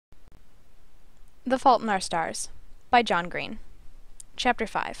The Fault in Our Stars by John Green. Chapter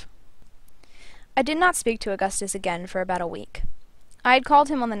 5. I did not speak to Augustus again for about a week. I had called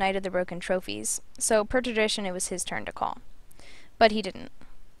him on the night of the broken trophies, so per tradition it was his turn to call. But he didn't.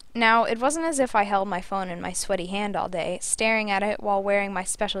 Now, it wasn't as if I held my phone in my sweaty hand all day, staring at it while wearing my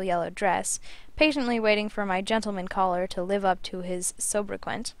special yellow dress, patiently waiting for my gentleman caller to live up to his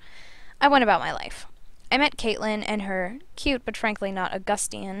sobriquet. I went about my life. I met Caitlin and her cute but frankly not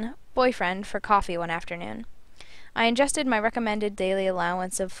Augustian boyfriend for coffee one afternoon. I ingested my recommended daily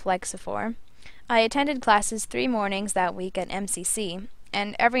allowance of Flexifor. I attended classes 3 mornings that week at MCC,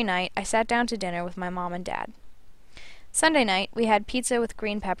 and every night I sat down to dinner with my mom and dad. Sunday night we had pizza with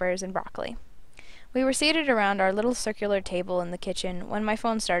green peppers and broccoli. We were seated around our little circular table in the kitchen when my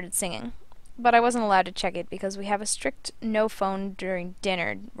phone started singing, but I wasn't allowed to check it because we have a strict no phone during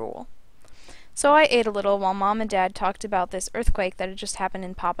dinner rule. So I ate a little while Mom and Dad talked about this earthquake that had just happened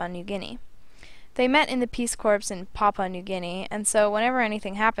in Papua New Guinea. They met in the Peace Corps in Papua New Guinea, and so whenever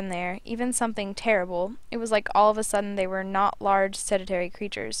anything happened there, even something terrible, it was like all of a sudden they were not large sedentary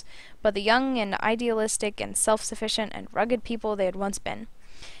creatures, but the young and idealistic and self-sufficient and rugged people they had once been.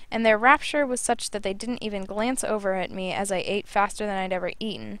 And their rapture was such that they didn't even glance over at me as I ate faster than I'd ever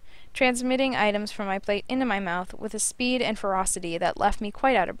eaten, transmitting items from my plate into my mouth with a speed and ferocity that left me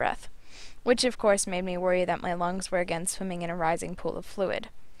quite out of breath, which of course made me worry that my lungs were again swimming in a rising pool of fluid.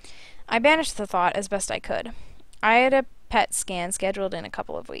 I banished the thought as best I could. I had a PET scan scheduled in a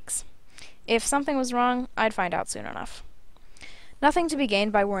couple of weeks. If something was wrong, I'd find out soon enough. Nothing to be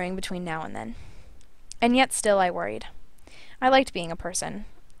gained by worrying between now and then. And yet still I worried. I liked being a person.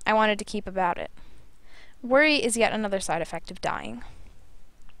 I wanted to keep about it. Worry is yet another side effect of dying.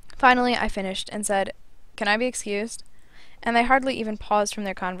 Finally I finished and said, "Can I be excused?" And they hardly even paused from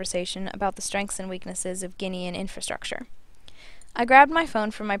their conversation about the strengths and weaknesses of Guinean infrastructure. I grabbed my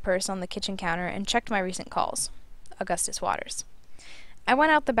phone from my purse on the kitchen counter and checked my recent calls. Augustus Waters. I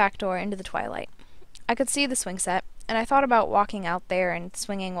went out the back door into the twilight. I could see the swing set, and I thought about walking out there and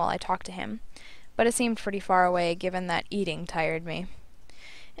swinging while I talked to him, but it seemed pretty far away given that eating tired me.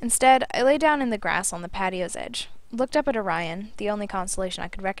 Instead, I lay down in the grass on the patio's edge, looked up at Orion, the only constellation I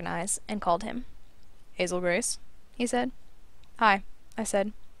could recognize, and called him. "Hazel Grace?" he said. "Hi," I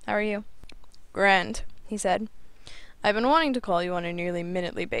said. "How are you?" "Grand," he said. "I've been wanting to call you on a nearly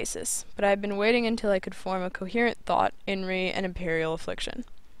minutely basis, but I've been waiting until I could form a coherent thought in re an imperial affliction."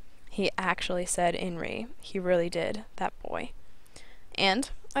 He actually said in re. He really did, that boy. "And?"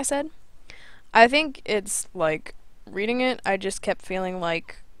 I said. "I think it's, reading it, I just kept feeling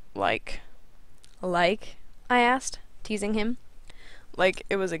like? I asked, teasing him. "Like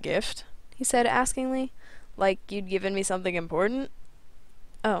it was a gift?" he said askingly. "Like you'd given me something important?"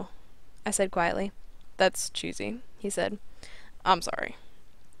 "Oh," I said quietly. "That's cheesy," he said. "I'm sorry."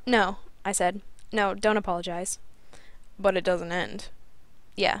 "No," I said. "No, don't apologize." "But it doesn't end."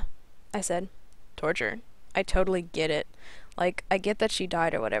 "Yeah," I said. "Torture. I totally get it. I get that she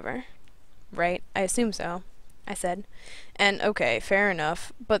died or whatever." "Right, I assume so," I said. "And okay, fair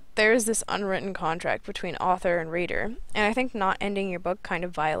enough, but there's this unwritten contract between author and reader, and I think not ending your book kind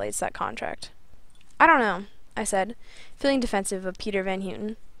of violates that contract." "I don't know," I said, feeling defensive of Peter Van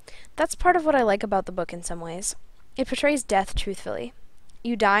Houten. "That's part of what I like about the book in some ways. It portrays death truthfully.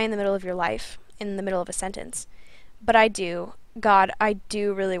 You die in the middle of your life, in the middle of a sentence. But I do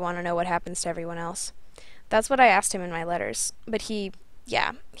really want to know what happens to everyone else. That's what I asked him in my letters, but he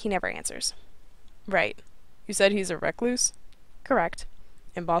never answers." "Right. You said he's a recluse?" "Correct."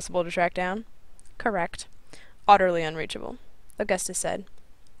 "Impossible to track down?" "Correct." "Utterly unreachable," Augustus said.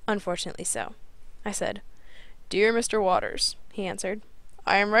 "Unfortunately so." I said. "Dear Mr. Waters," he answered,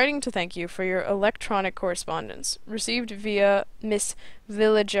 "I am writing to thank you for your electronic correspondence, received via Miss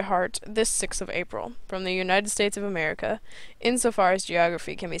Villagehart this 6th of April, from the United States of America, insofar as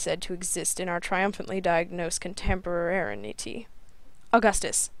geography can be said to exist in our triumphantly diagnosed contemporaneity."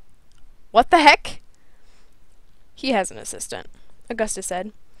 "Augustus. What the heck?" "He has an assistant," Augustus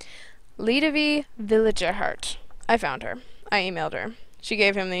said. "Ludovic Villagehart. I found her. I emailed her. She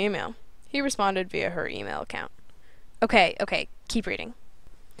gave him the email. He responded via her email account." Okay, keep reading."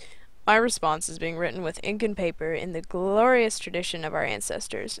 "My response is being written with ink and paper in the glorious tradition of our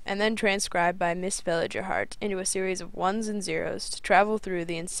ancestors, and then transcribed by Miss Villagehart into a series of ones and zeros to travel through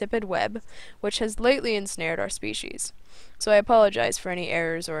the insipid web which has lately ensnared our species, so I apologize for any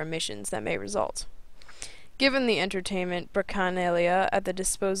errors or omissions that may result. Given the entertainment bacchanalia at the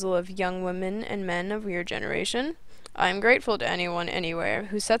disposal of young women and men of your generation, I am grateful to anyone anywhere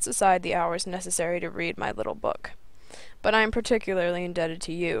who sets aside the hours necessary to read my little book. But I am particularly indebted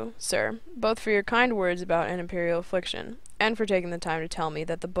to you, sir, both for your kind words about an imperial affliction, and for taking the time to tell me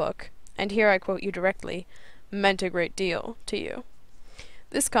that the book, and here I quote you directly, meant a great deal to you.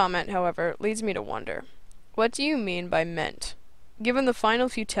 This comment, however, leads me to wonder, what do you mean by meant? Given the final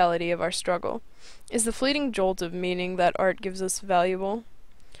futility of our struggle, is the fleeting jolt of meaning that art gives us valuable?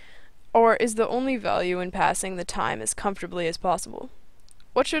 Or is the only value in passing the time as comfortably as possible?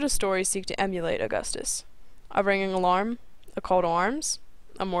 What should a story seek to emulate, Augustus? A ringing alarm? A call to arms?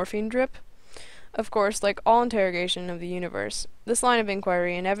 A morphine drip? Of course, like all interrogation of the universe, this line of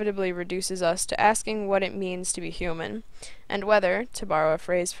inquiry inevitably reduces us to asking what it means to be human, and whether, to borrow a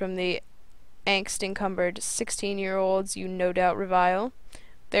phrase from the angst-encumbered 16-year-olds you no doubt revile,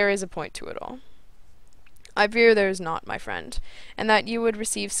 there is a point to it all. I fear there is not, my friend, and that you would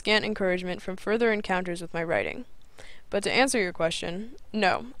receive scant encouragement from further encounters with my writing. But to answer your question,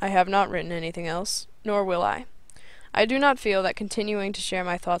 no, I have not written anything else, nor will I. I do not feel that continuing to share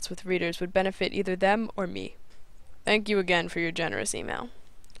my thoughts with readers would benefit either them or me. Thank you again for your generous email.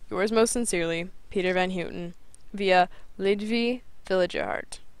 Yours most sincerely, Peter Van Houten, via Lidvi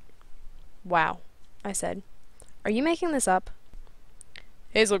Villagerhart. Wow, I said. Are you making this up?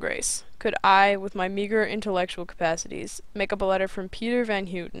 Hazel Grace, could I, with my meager intellectual capacities, make up a letter from Peter Van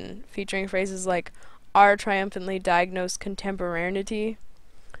Houten featuring phrases like our triumphantly diagnosed contemporaneity?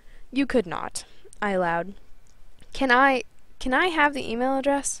 You could not, I allowed. Can I have the email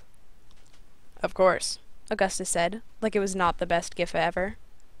address? Of course, Augustus said, like it was not the best gift ever.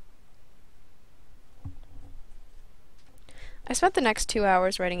 I spent the next 2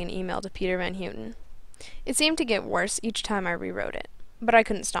 hours writing an email to Peter Van Houten. It seemed to get worse each time I rewrote it, but I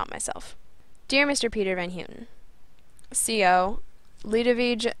couldn't stop myself. Dear Mr. Peter Van Houten, C.O.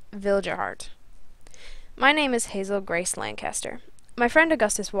 Ludovic Vilgerhart. My name is Hazel Grace Lancaster. My friend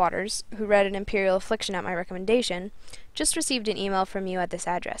Augustus Waters, who read An Imperial Affliction at my recommendation, just received an email from you at this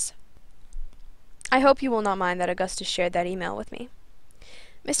address. I hope you will not mind that Augustus shared that email with me.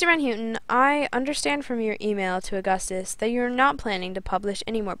 Mr. Van Houten, I understand from your email to Augustus that you are not planning to publish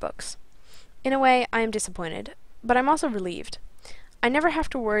any more books. In a way, I am disappointed, but I'm also relieved. I never have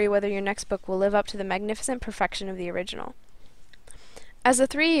to worry whether your next book will live up to the magnificent perfection of the original. As a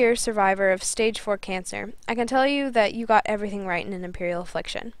 3-year survivor of stage 4 cancer, I can tell you that you got everything right in An Imperial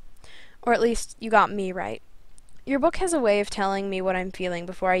Affliction. Or at least, you got me right. Your book has a way of telling me what I'm feeling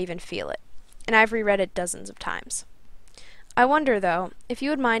before I even feel it, and I've reread it dozens of times. I wonder, though, if you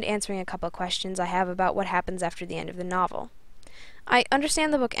would mind answering a couple of questions I have about what happens after the end of the novel. I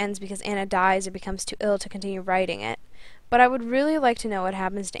understand the book ends because Anna dies or becomes too ill to continue writing it, but I would really like to know what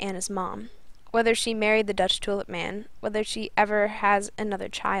happens to Anna's mom. Whether she married the Dutch tulip man, whether she ever has another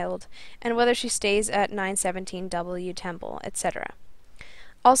child, and whether she stays at 917 W Temple, etc.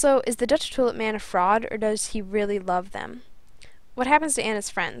 Also, is the Dutch tulip man a fraud, or does he really love them? What happens to Anna's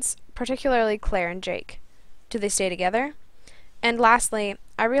friends, particularly Claire and Jake? Do they stay together? And lastly,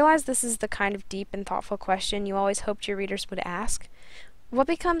 I realize this is the kind of deep and thoughtful question you always hoped your readers would ask. What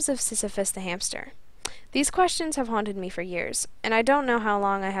becomes of Sisyphus the hamster? These questions have haunted me for years, and I don't know how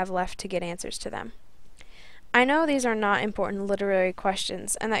long I have left to get answers to them. I know these are not important literary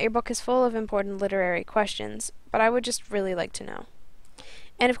questions, and that your book is full of important literary questions, but I would just really like to know.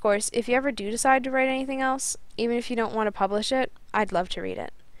 And of course, if you ever do decide to write anything else, even if you don't want to publish it, I'd love to read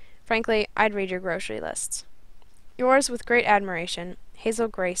it. Frankly, I'd read your grocery lists. Yours with great admiration, Hazel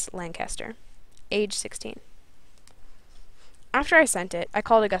Grace Lancaster, age 16. After I sent it, I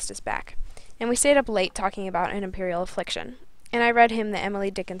called Augustus back, and we stayed up late talking about An Imperial Affliction, and I read him the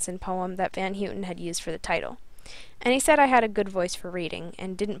Emily Dickinson poem that Van Houten had used for the title. And he said I had a good voice for reading,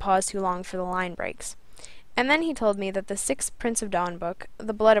 and didn't pause too long for the line breaks. And then he told me that the 6th Prince of Dawn book,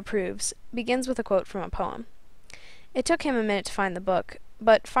 The Blood Approves, begins with a quote from a poem. It took him a minute to find the book,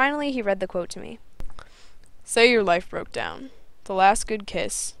 but finally he read the quote to me. Say your life broke down. The last good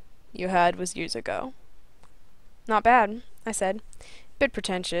kiss you had was years ago. Not bad, I said. Bit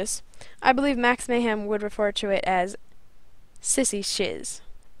pretentious. I believe Max Mayhem would refer to it as sissy shiz.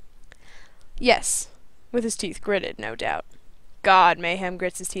 Yes, with his teeth gritted, no doubt. God, Mayhem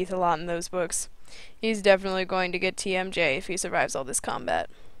grits his teeth a lot in those books. He's definitely going to get TMJ if he survives all this combat.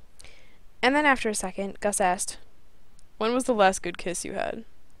 And then after a second, Gus asked, When was the last good kiss you had?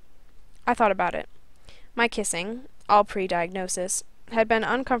 I thought about it. My kissing, all pre-diagnosis, had been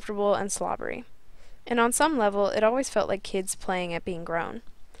uncomfortable and slobbery. And on some level, it always felt like kids playing at being grown.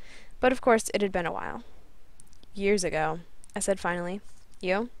 But of course, it had been a while. Years ago, I said finally.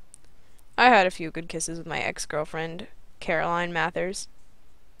 You? I had a few good kisses with my ex-girlfriend, Caroline Mathers.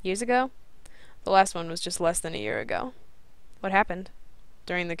 Years ago? The last one was just less than a year ago. What happened?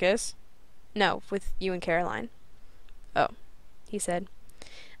 During the kiss? No, with you and Caroline. Oh, he said.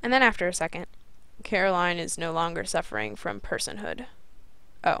 And then after a second, Caroline is no longer suffering from personhood.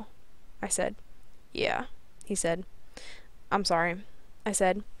 Oh, I said. Yeah, he said. I'm sorry, I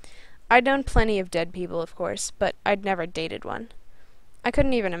said. I'd known plenty of dead people, of course, but I'd never dated one. I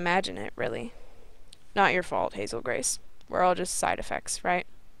couldn't even imagine it, really. Not your fault, Hazel Grace. We're all just side effects, right?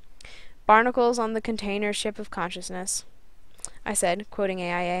 Barnacles on the container ship of consciousness, I said, quoting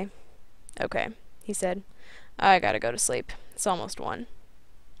AIA. Okay, he said. I gotta go to sleep. It's almost 1.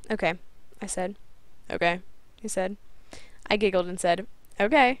 Okay, I said. Okay, he said. I giggled and said,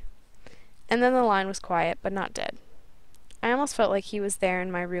 okay. And then the line was quiet, but not dead. I almost felt like he was there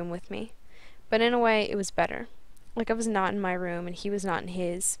in my room with me. But in a way, it was better. Like I was not in my room and he was not in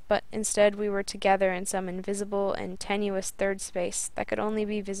his, but instead we were together in some invisible and tenuous third space that could only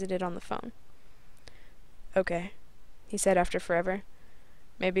be visited on the phone. Okay, he said after forever.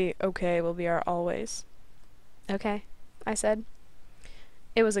 Maybe okay will be our always. Okay, I said.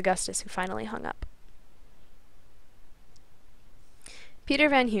 It was Augustus who finally hung up. Peter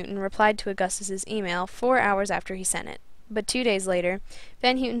Van Houten replied to Augustus's email 4 hours after he sent it, but 2 days later,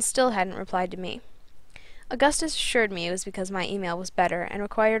 Van Houten still hadn't replied to me. Augustus assured me it was because my email was better and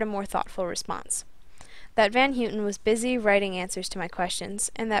required a more thoughtful response. That Van Houten was busy writing answers to my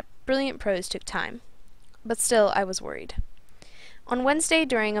questions, and that brilliant prose took time. But still, I was worried. On Wednesday,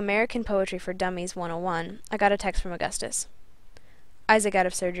 during American Poetry for Dummies 101, I got a text from Augustus. Isaac out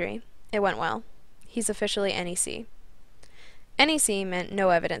of surgery. It went well. He's officially NEC. NEC meant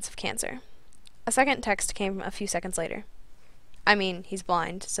no evidence of cancer. A second text came a few seconds later. I mean, he's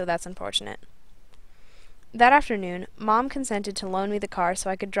blind, so that's unfortunate. That afternoon, Mom consented to loan me the car so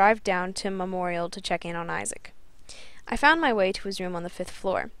I could drive down to Memorial to check in on Isaac. I found my way to his room on the 5th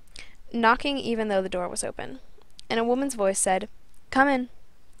floor, knocking even though the door was open, and a woman's voice said, "Come in."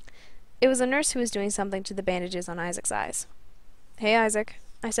 It was a nurse who was doing something to the bandages on Isaac's eyes. "Hey, Isaac,"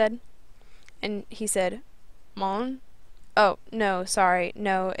 I said. And he said, "Mom?" "Oh, no, sorry,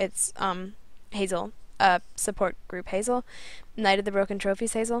 no, it's, Hazel. Support group Hazel? Night of the Broken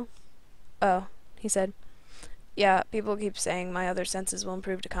Trophies, Hazel?" "Oh," he said. "Yeah, people keep saying my other senses will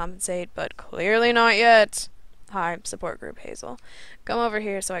improve to compensate, but clearly not yet. Hi, support group Hazel. Come over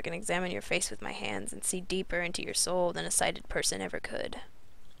here so I can examine your face with my hands and see deeper into your soul than a sighted person ever could."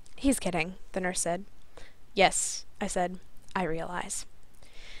 "He's kidding," the nurse said. "Yes," I said. "I realize."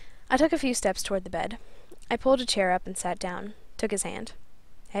 I took a few steps toward the bed. I pulled a chair up and sat down, took his hand.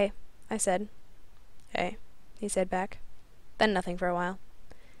 "Hey," I said. "Hey," he said back. Then nothing for a while.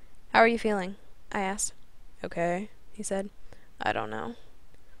 "How are you feeling?" I asked. "Okay," he said. "I don't know."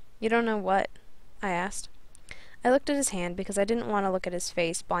 "You don't know what?" I asked. I looked at his hand because I didn't want to look at his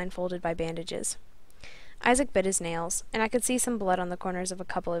face blindfolded by bandages. Isaac bit his nails, and I could see some blood on the corners of a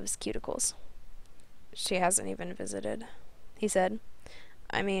couple of his cuticles. "She hasn't even visited," he said.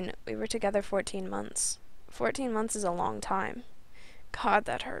 "I mean, we were together 14 months. 14 months is a long time. God,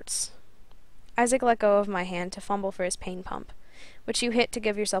 that hurts." Isaac let go of my hand to fumble for his pain pump, which you hit to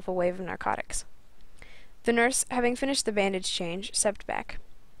give yourself a wave of narcotics. The nurse, having finished the bandage change, stepped back.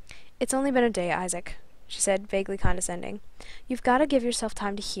 "It's only been a day, Isaac," she said, vaguely condescending. "You've got to give yourself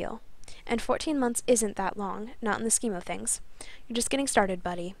time to heal. And 14 months isn't that long, not in the scheme of things. You're just getting started,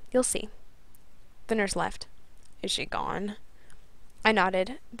 buddy. You'll see." The nurse left. "Is she gone?" I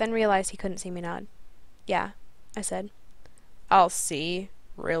nodded, then realized he couldn't see me nod. "Yeah," I said. "I'll see?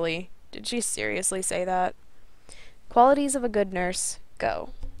 Really? Did she seriously say that?" "Qualities of a good nurse. Go,"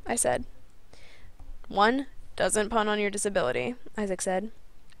 I said. 1. Doesn't pun on your disability, Isaac said.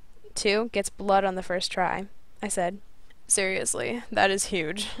 2. Gets blood on the first try, I said. Seriously, that is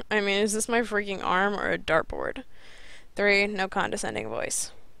huge. I mean, is this my freaking arm or a dartboard? 3. No condescending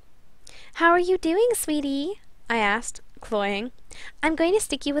voice. "How are you doing, sweetie?" I asked, cloying. "I'm going to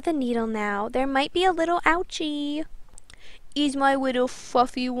stick you with a needle now. There might be a little ouchie." "Is my little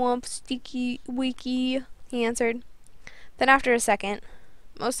fluffy wump sticky wicky?" he answered. Then after a second,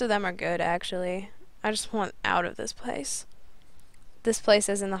 "Most of them are good, actually. I just want out of this place." "This place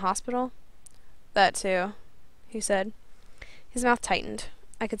is in the hospital?" "That too," he said. His mouth tightened.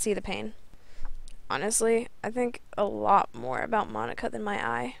 I could see the pain. "Honestly, I think a lot more about Monica than my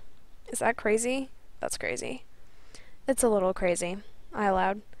eye. Is that crazy?" "That's crazy." "It's a little crazy," I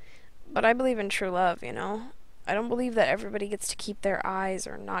allowed. "But I believe in true love, you know. I don't believe that everybody gets to keep their eyes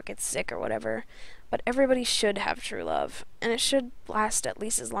or not get sick or whatever, but everybody should have true love, and it should last at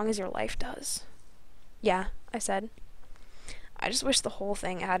least as long as your life does." "Yeah," I said. "I just wish the whole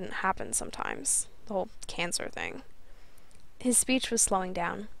thing hadn't happened sometimes. The whole cancer thing." His speech was slowing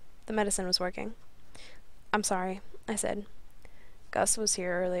down. The medicine was working. "I'm sorry," I said. "Gus was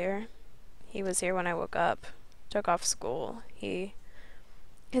here earlier. He was here when I woke up. Took off school.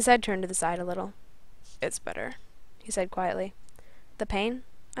 His head turned to the side a little. "It's better," he said quietly. "The pain?"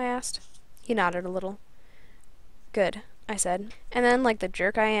 I asked. He nodded a little. Good, I said. And then, like the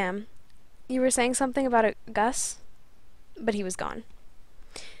jerk I am, you were saying something about a Gus? But he was gone.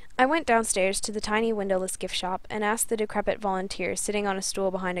 I went downstairs to the tiny windowless gift shop and asked the decrepit volunteer sitting on a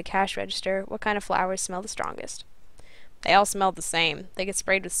stool behind a cash register what kind of flowers smell the strongest. They all smelled the same. They get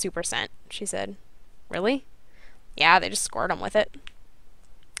sprayed with super scent, she said. Really? Yeah, they just squirt 'em with it.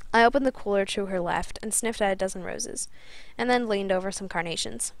 I opened the cooler to her left and sniffed at a dozen roses, and then leaned over some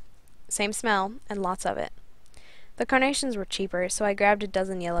carnations. Same smell, and lots of it. The carnations were cheaper, so I grabbed a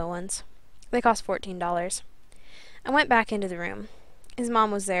dozen yellow ones. They cost $14. I went back into the room. His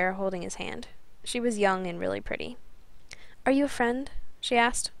mom was there, holding his hand. She was young and really pretty. Are you a friend? She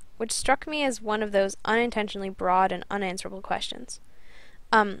asked, which struck me as one of those unintentionally broad and unanswerable questions.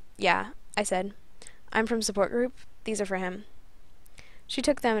 Yeah, I said. I'm from support group. These are for him. She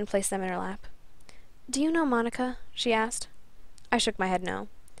took them and placed them in her lap. Do you know Monica? She asked. I shook my head no.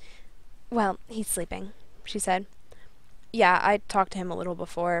 Well, he's sleeping, she said. Yeah, I talked to him a little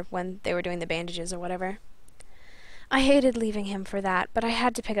before, when they were doing the bandages or whatever. I hated leaving him for that, but I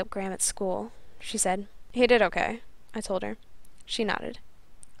had to pick up Graham at school, she said. He did okay, I told her. She nodded.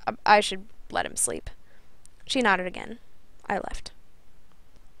 I should let him sleep. She nodded again. I left.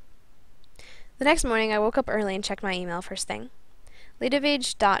 The next morning I woke up early and checked my email first thing.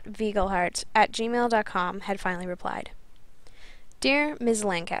 Lidovij.vigelhart@gmail.com had finally replied. Dear Ms.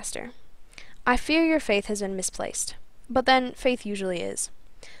 Lancaster, I fear your faith has been misplaced. But then, faith usually is.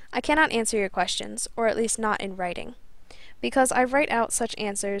 I cannot answer your questions, or at least not in writing, because I write out such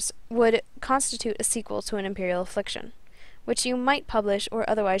answers would constitute a sequel to an imperial affliction, which you might publish or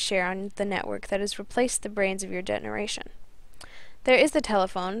otherwise share on the network that has replaced the brains of your generation. There is the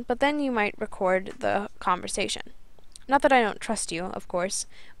telephone, but then you might record the conversation. Not that I don't trust you, of course,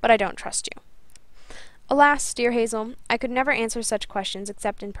 but I don't trust you. Alas, dear Hazel, I could never answer such questions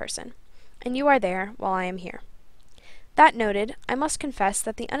except in person, and you are there while I am here. That noted, I must confess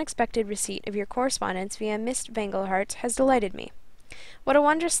that the unexpected receipt of your correspondence via Miss Vengelhart has delighted me. What a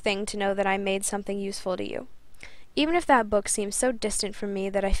wondrous thing to know that I made something useful to you. Even if that book seems so distant from me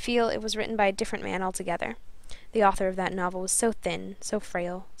that I feel it was written by a different man altogether. The author of that novel was so thin, so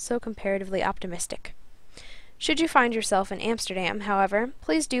frail, so comparatively optimistic. Should you find yourself in Amsterdam, however,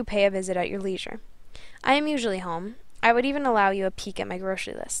 please do pay a visit at your leisure. I am usually home. I would even allow you a peek at my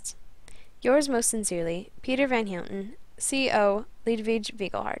grocery lists. Yours most sincerely, Peter Van Houten, C.O. Lidovij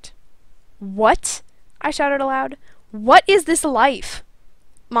Vigelhart. What? I shouted aloud. What is this life?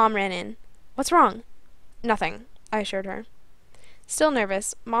 Mom ran in. What's wrong? Nothing, I assured her. Still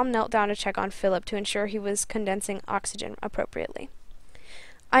nervous, Mom knelt down to check on Philip to ensure he was condensing oxygen appropriately.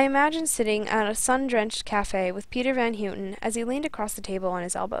 I imagined sitting at a sun-drenched cafe with Peter Van Houten as he leaned across the table on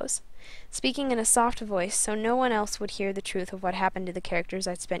his elbows, speaking in a soft voice so no one else would hear the truth of what happened to the characters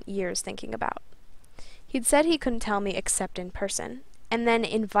I'd spent years thinking about. He'd said he couldn't tell me except in person, and then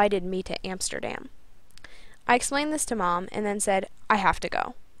invited me to Amsterdam. I explained this to Mom, and then said, I have to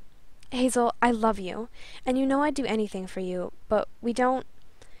go. Hazel, I love you, and you know I'd do anything for you, but we don't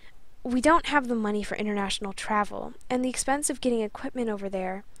have the money for international travel, and the expense of getting equipment over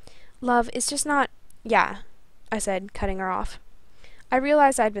there. Love, it's just not... Yeah, I said, cutting her off. I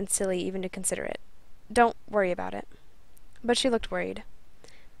realized I'd been silly even to consider it. Don't worry about it. But she looked worried.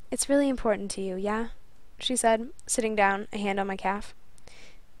 It's really important to you, yeah? She said, sitting down, a hand on my calf.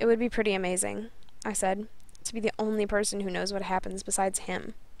 It would be pretty amazing, I said, to be the only person who knows what happens besides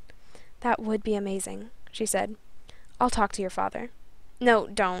him. That would be amazing, she said. I'll talk to your father. No,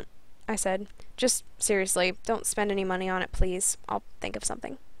 don't, I said. Just seriously, don't spend any money on it, please. I'll think of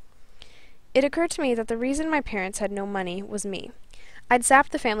something. It occurred to me that the reason my parents had no money was me. I'd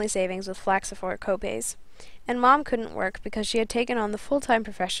sapped the family savings with Flaxophore copays, and Mom couldn't work because she had taken on the full-time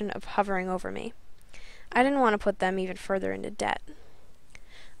profession of hovering over me. I didn't want to put them even further into debt.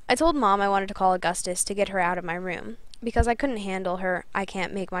 I told Mom I wanted to call Augustus to get her out of my room, because I couldn't handle her I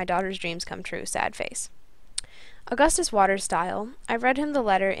can't make my daughter's dreams come true sad face. Augustus Waters' style, I read him the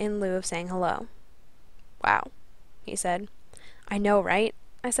letter in lieu of saying hello. Wow, he said. I know, right?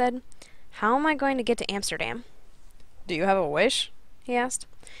 I said. How am I going to get to Amsterdam? Do you have a wish? He asked,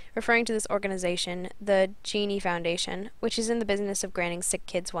 referring to this organization, the Genie Foundation, which is in the business of granting sick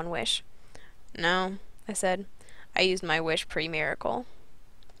kids one wish. No, I said. I used my wish pre-miracle.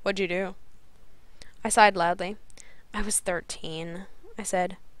 What'd you do? I sighed loudly. I was 13, I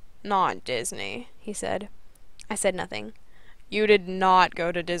said. Not Disney, he said. I said nothing. You did not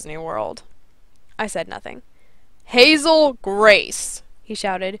go to Disney World. I said nothing. Hazel Grace, he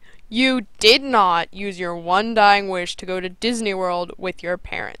shouted. You did not use your one dying wish to go to Disney World with your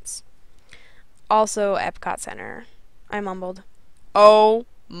parents. Also Epcot Center, I mumbled. Oh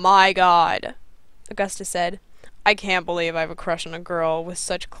My God, Augustus said. I can't believe I have a crush on a girl with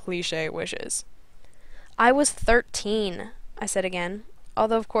such cliché wishes. I was 13, I said again,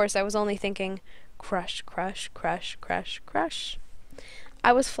 although of course I was only thinking, crush, crush, crush, crush, crush.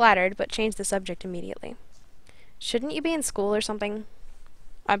 I was flattered, but changed the subject immediately. Shouldn't you be in school or something?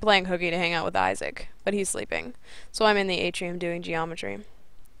 I'm playing hooky to hang out with Isaac, but he's sleeping, so I'm in the atrium doing geometry.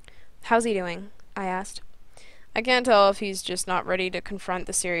 How's he doing? I asked. I can't tell if he's just not ready to confront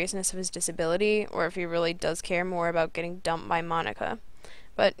the seriousness of his disability, or if he really does care more about getting dumped by Monica,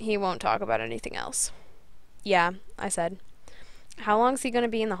 but he won't talk about anything else. Yeah, I said. How long's he going to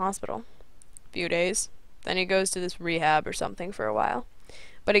be in the hospital? Few days. Then he goes to this rehab or something for a while.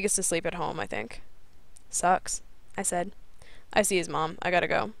 But he gets to sleep at home, I think. Sucks, I said. I see his mom. I gotta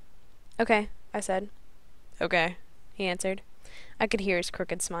go. Okay, I said. Okay, he answered. I could hear his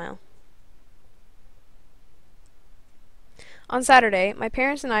crooked smile. On Saturday, my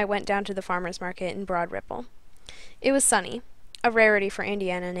parents and I went down to the farmer's market in Broad Ripple. It was sunny, a rarity for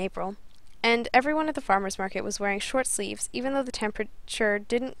Indiana in April, and everyone at the farmer's market was wearing short sleeves even though the temperature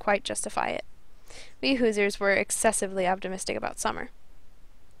didn't quite justify it. We Hoosiers were excessively optimistic about summer.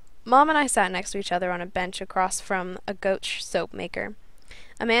 Mom and I sat next to each other on a bench across from a goat soap maker,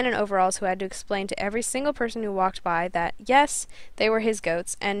 a man in overalls who had to explain to every single person who walked by that, yes, they were his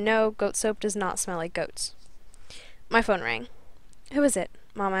goats, and no, goat soap does not smell like goats. My phone rang. Who is it?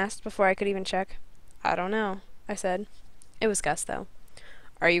 Mom asked before I could even check. I don't know, I said. It was Gus, though.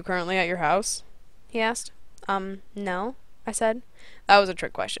 Are you currently at your house? He asked. No, I said. That was a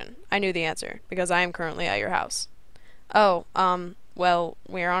trick question. I knew the answer, because I am currently at your house. Oh, well,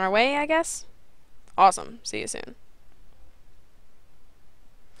 we're on our way, I guess? Awesome. See you soon.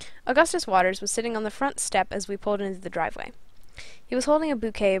 Augustus Waters was sitting on the front step as we pulled into the driveway. He was holding a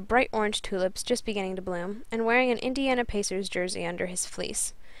bouquet of bright orange tulips just beginning to bloom, and wearing an Indiana Pacers jersey under his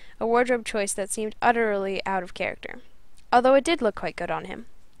fleece, a wardrobe choice that seemed utterly out of character, although it did look quite good on him.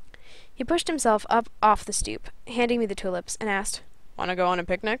 He pushed himself up off the stoop, handing me the tulips, and asked, Want to go on a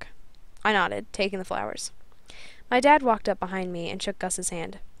picnic? I nodded, taking the flowers. My dad walked up behind me and shook Gus's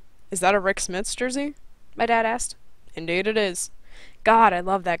hand. Is that a Rick Smith's jersey? My dad asked. Indeed it is. God, I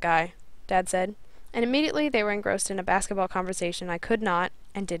love that guy, Dad said, and immediately they were engrossed in a basketball conversation I could not,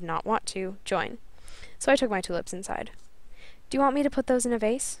 and did not want to, join. So I took my tulips inside. Do you want me to put those in a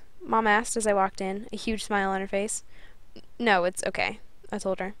vase? Mom asked as I walked in, a huge smile on her face. No, it's okay, I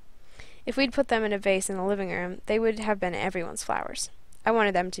told her. If we'd put them in a vase in the living room, they would have been everyone's flowers. I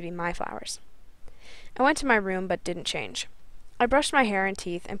wanted them to be my flowers. I went to my room but didn't change. I brushed my hair and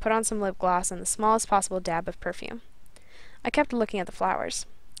teeth and put on some lip gloss and the smallest possible dab of perfume. I kept looking at the flowers.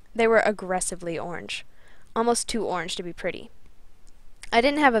 They were aggressively orange, almost too orange to be pretty. I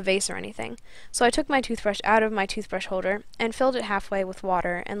didn't have a vase or anything, so I took my toothbrush out of my toothbrush holder and filled it halfway with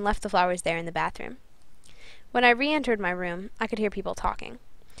water and left the flowers there in the bathroom. When I re-entered my room, I could hear people talking.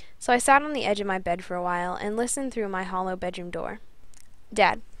 So I sat on the edge of my bed for a while and listened through my hollow bedroom door.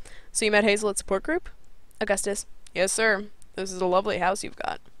 Dad. So you met Hazel at support group? Augustus. Yes, sir. This is a lovely house you've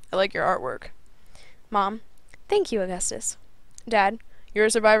got. I like your artwork. Mom. Thank you, Augustus. Dad. You're a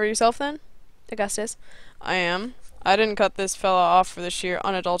survivor yourself, then? Augustus. I am. I didn't cut this fella off for the sheer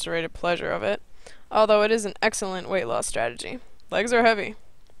unadulterated pleasure of it, although it is an excellent weight loss strategy. Legs are heavy.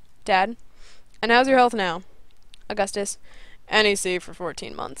 Dad. And how's your health now? Augustus. NEC for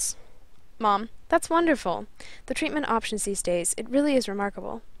 14 months. Mom. That's wonderful. The treatment options these days, it really is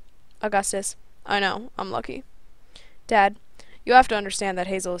remarkable. Augustus. I know. I'm lucky. Dad. You have to understand that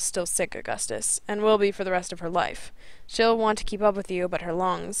Hazel is still sick, Augustus, and will be for the rest of her life. She'll want to keep up with you, but her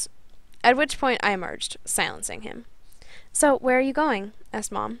lungs... At which point I emerged, silencing him. So, where are you going?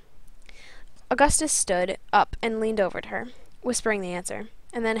 Asked Mom. Augustus stood up and leaned over to her, whispering the answer,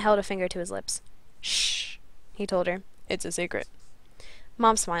 and then held a finger to his lips. Shh, he told her. It's a secret.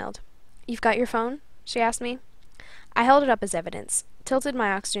 Mom smiled. You've got your phone? She asked me. I held it up as evidence, tilted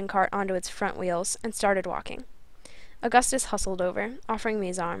my oxygen cart onto its front wheels, and started walking. Augustus hustled over, offering me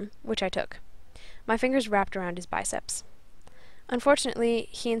his arm, which I took. My fingers wrapped around his biceps. Unfortunately,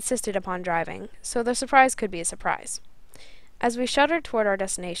 he insisted upon driving, so the surprise could be a surprise. As we shuddered toward our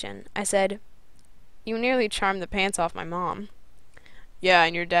destination, I said, You nearly charmed the pants off my mom. Yeah,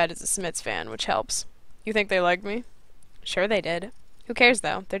 and your dad is a Smiths fan, which helps. You think they liked me? Sure they did. Who cares,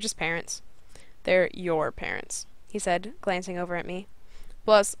 though? They're just parents. They're your parents, he said, glancing over at me.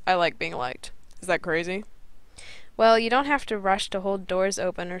 Plus, I like being liked. Is that crazy? Well, you don't have to rush to hold doors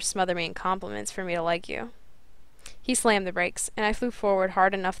open or smother me in compliments for me to like you. He slammed the brakes, and I flew forward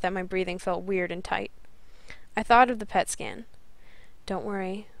hard enough that my breathing felt weird and tight. I thought of the PET scan. Don't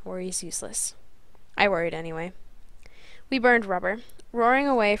worry, worry's useless. I worried anyway. We burned rubber, roaring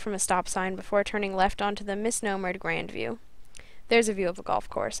away from a stop sign before turning left onto the misnomered Grand View. There's a view of a golf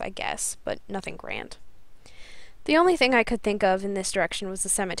course, I guess, but nothing grand. The only thing I could think of in this direction was the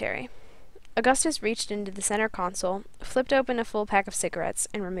cemetery. Augustus reached into the center console, flipped open a full pack of cigarettes,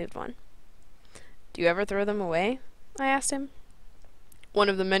 and removed one. Do you ever throw them away? I asked him. One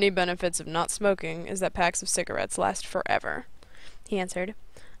of the many benefits of not smoking is that packs of cigarettes last forever, he answered.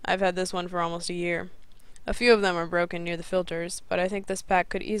 I've had this one for almost a year. A few of them are broken near the filters, but I think this pack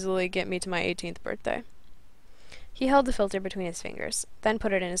could easily get me to my 18th birthday. He held the filter between his fingers, then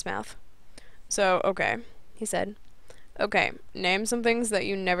put it in his mouth. So, okay, he said. Okay, name some things that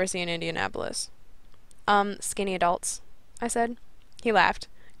you never see in Indianapolis. Skinny adults, I said. He laughed.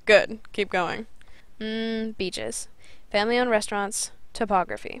 Good, keep going. Beaches. Family-owned restaurants.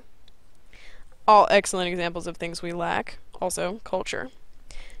 Topography. All excellent examples of things we lack. Also, culture.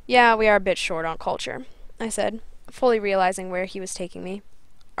 Yeah, we are a bit short on culture, I said, fully realizing where he was taking me.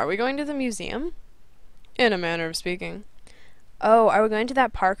 Are we going to the museum? In a manner of speaking. Oh, are we going to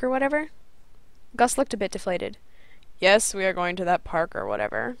that park or whatever? Gus looked a bit deflated. Yes, we are going to that park or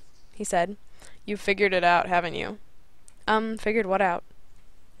whatever, he said. You've figured it out, haven't you? Figured what out?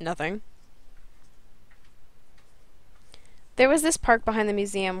 Nothing. There was this park behind the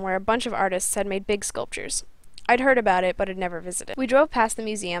museum where a bunch of artists had made big sculptures. I'd heard about it, but had never visited. We drove past the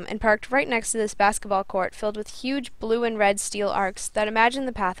museum and parked right next to this basketball court filled with huge blue and red steel arcs that imagined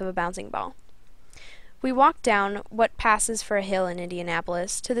the path of a bouncing ball. We walked down what passes for a hill in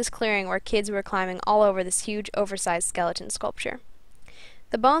Indianapolis to this clearing where kids were climbing all over this huge, oversized skeleton sculpture.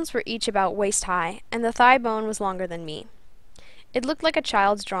 The bones were each about waist high, and the thigh bone was longer than me. It looked like a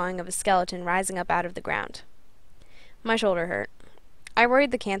child's drawing of a skeleton rising up out of the ground. My shoulder hurt. I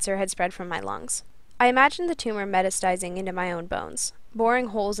worried the cancer had spread from my lungs. I imagined the tumor metastasizing into my own bones, boring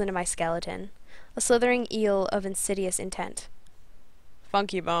holes into my skeleton, a slithering eel of insidious intent.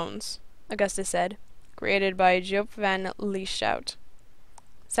 Funky bones, Augustus said, created by Joop van Lieshout.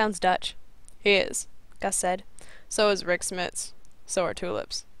 Sounds Dutch. He is, Gus said. So is Rick Smits. So are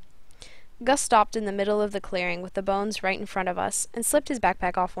tulips. Gus stopped in the middle of the clearing with the bones right in front of us and slipped his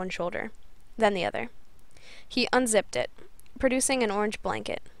backpack off one shoulder, then the other. He unzipped it, producing an orange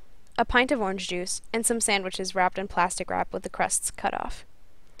blanket, a pint of orange juice, and some sandwiches wrapped in plastic wrap with the crusts cut off.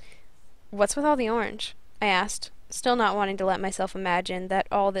 What's with all the orange? I asked, still not wanting to let myself imagine that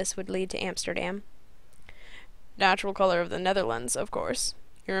all this would lead to Amsterdam. Natural color of the Netherlands, of course.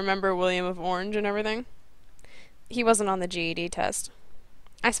 You remember William of Orange and everything? He wasn't on the GED test.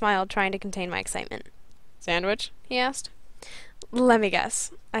 I smiled, trying to contain my excitement. Sandwich? He asked. Let me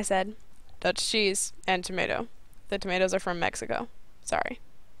guess, I said. Dutch cheese and tomato. The tomatoes are from Mexico. Sorry.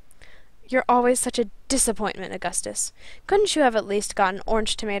 You're always such a disappointment, Augustus. Couldn't you have at least gotten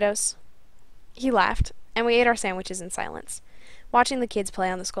orange tomatoes? He laughed, and we ate our sandwiches in silence, watching the kids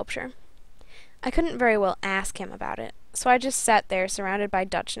play on the sculpture. I couldn't very well ask him about it, so I just sat there surrounded by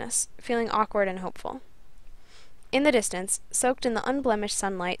Dutchness, feeling awkward and hopeful. In the distance, soaked in the unblemished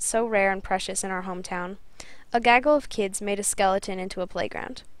sunlight so rare and precious in our hometown, a gaggle of kids made a skeleton into a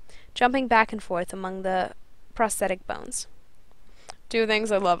playground, jumping back and forth among the prosthetic bones. Two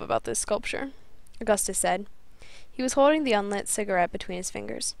things I love about this sculpture, Augustus said. He was holding the unlit cigarette between his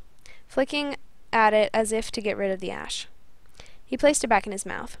fingers, flicking at it as if to get rid of the ash. He placed it back in his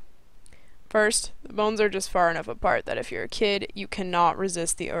mouth. First, the bones are just far enough apart that if you're a kid, you cannot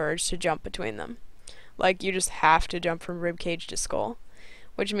resist the urge to jump between them. Like, you just have to jump from ribcage to skull.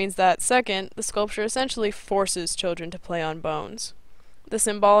 Which means that, second, the sculpture essentially forces children to play on bones. The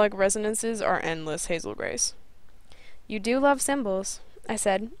symbolic resonances are endless, Hazel Grace. You do love symbols, I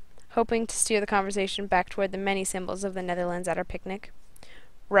said, hoping to steer the conversation back toward the many symbols of the Netherlands at our picnic.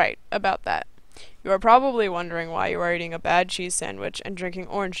 Right, about that. You are probably wondering why you are eating a bad cheese sandwich and drinking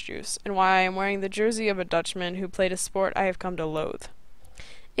orange juice, and why I am wearing the jersey of a Dutchman who played a sport I have come to loathe.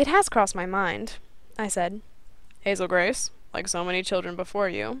 It has crossed my mind, I said. Hazel Grace, like so many children before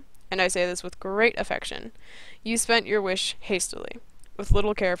you, and I say this with great affection, you spent your wish hastily, with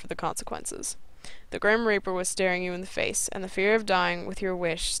little care for the consequences. The Grim Reaper was staring you in the face, and the fear of dying with your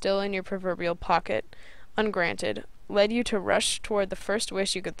wish still in your proverbial pocket, ungranted, led you to rush toward the first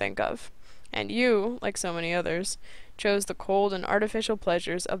wish you could think of. And you, like so many others, chose the cold and artificial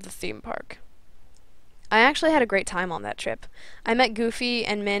pleasures of the theme park. I actually had a great time on that trip. I met Goofy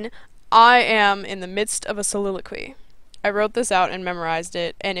and Min. I am in the midst of a soliloquy. I wrote this out and memorized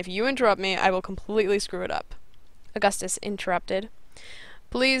it, and if you interrupt me, I will completely screw it up. Augustus interrupted.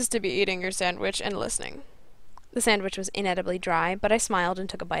 Pleased to be eating your sandwich and listening. The sandwich was inedibly dry, but I smiled and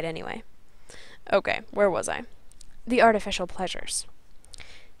took a bite anyway. Okay, where was I? The artificial pleasures.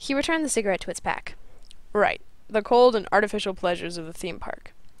 He returned the cigarette to its pack. Right. the cold and artificial pleasures of the theme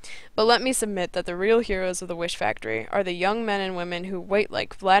park. But let me submit that the real heroes of the Wish Factory are the young men and women who wait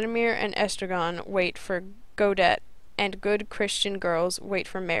like Vladimir and Estragon wait for Godet, and good Christian girls wait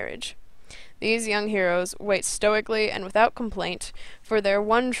for marriage. These young heroes wait stoically and without complaint for their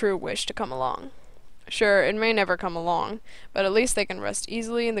one true wish to come along. Sure, it may never come along, but at least they can rest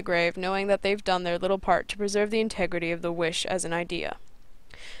easily in the grave knowing that they've done their little part to preserve the integrity of the wish as an idea.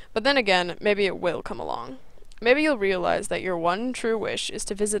 But then again, maybe it will come along. Maybe you'll realize that your one true wish is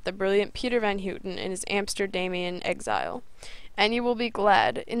to visit the brilliant Peter Van Houten in his Amsterdamian exile, and you will be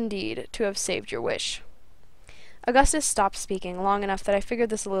glad, indeed, to have saved your wish. Augustus stopped speaking long enough that I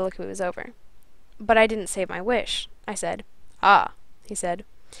figured the soliloquy was over. But I didn't save my wish, I said. Ah, he said.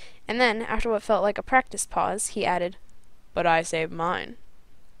 And then, after what felt like a practiced pause, he added, but I saved mine.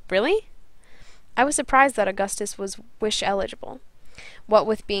 Really? I was surprised that Augustus was wish eligible. What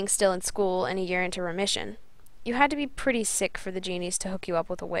with being still in school and a year into remission, you had to be pretty sick for the genies to hook you up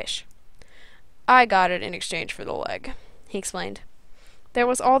with a wish. I got it in exchange for the leg, he explained. There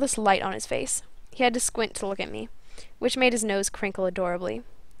was all this light on his face. He had to squint to look at me, which made his nose crinkle adorably.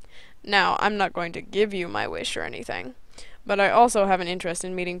 Now, I'm not going to give you my wish or anything, but I also have an interest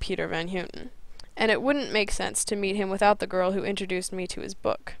in meeting Peter Van Houten, and it wouldn't make sense to meet him without the girl who introduced me to his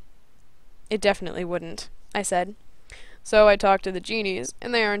book. It definitely wouldn't, I said. So I talked to the genies,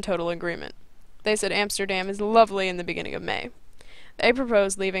 and they are in total agreement. They said Amsterdam is lovely in the beginning of May. They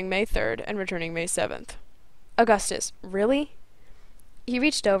proposed leaving May 3rd and returning May 7th. Augustus, really? He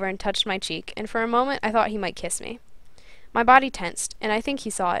reached over and touched my cheek, and for a moment I thought he might kiss me. My body tensed, and I think he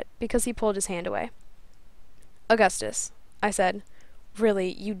saw it, because he pulled his hand away. Augustus, I said,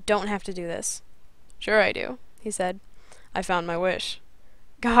 really, you don't have to do this. Sure I do, he said. I found my wish.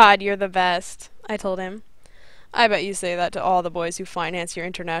 God, you're the best, I told him. I bet you say that to all the boys who finance your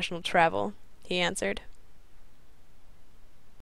international travel, he answered.